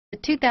The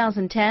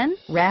 2010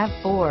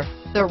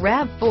 RAV4. The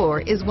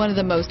RAV4 is one of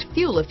the most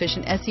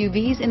fuel-efficient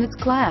SUVs in its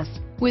class,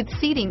 with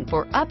seating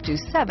for up to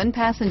 7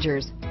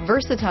 passengers.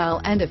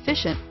 Versatile and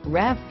efficient,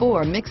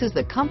 RAV4 mixes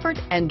the comfort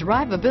and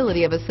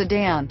drivability of a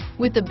sedan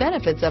with the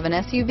benefits of an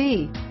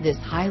SUV. This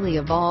highly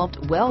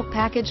evolved,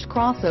 well-packaged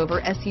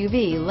crossover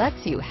SUV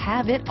lets you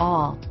have it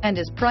all and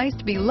is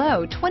priced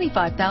below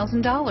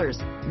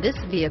 $25,000. This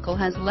vehicle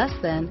has less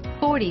than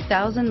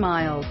 40,000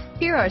 miles.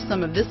 Here are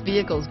some of this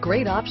vehicle's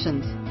great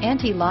options: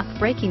 anti-lock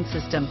braking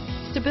system,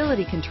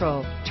 stability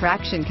control,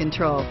 traction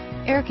control,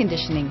 air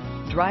conditioning,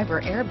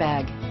 driver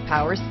airbag,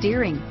 power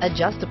steering,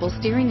 adjustable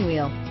steering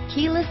wheel,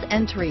 keyless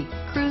entry,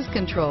 cruise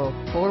control,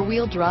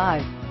 4-wheel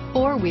drive,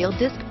 4-wheel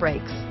disc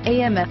brakes,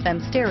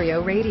 AM/FM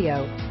stereo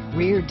radio,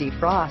 rear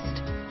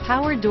defrost,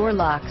 power door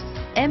locks,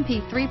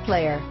 MP3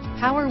 player,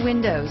 power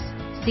windows,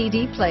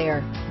 CD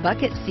player,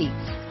 bucket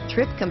seats,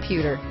 trip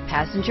computer,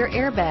 passenger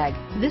airbag.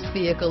 This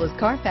vehicle is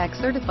Carfax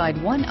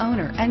certified one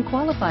owner and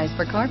qualifies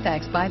for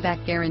Carfax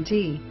buyback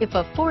guarantee. If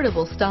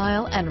affordable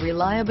style and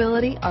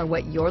reliability are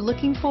what you're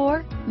looking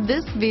for,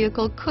 this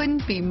vehicle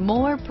couldn't be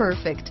more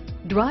perfect.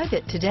 Drive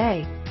it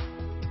today.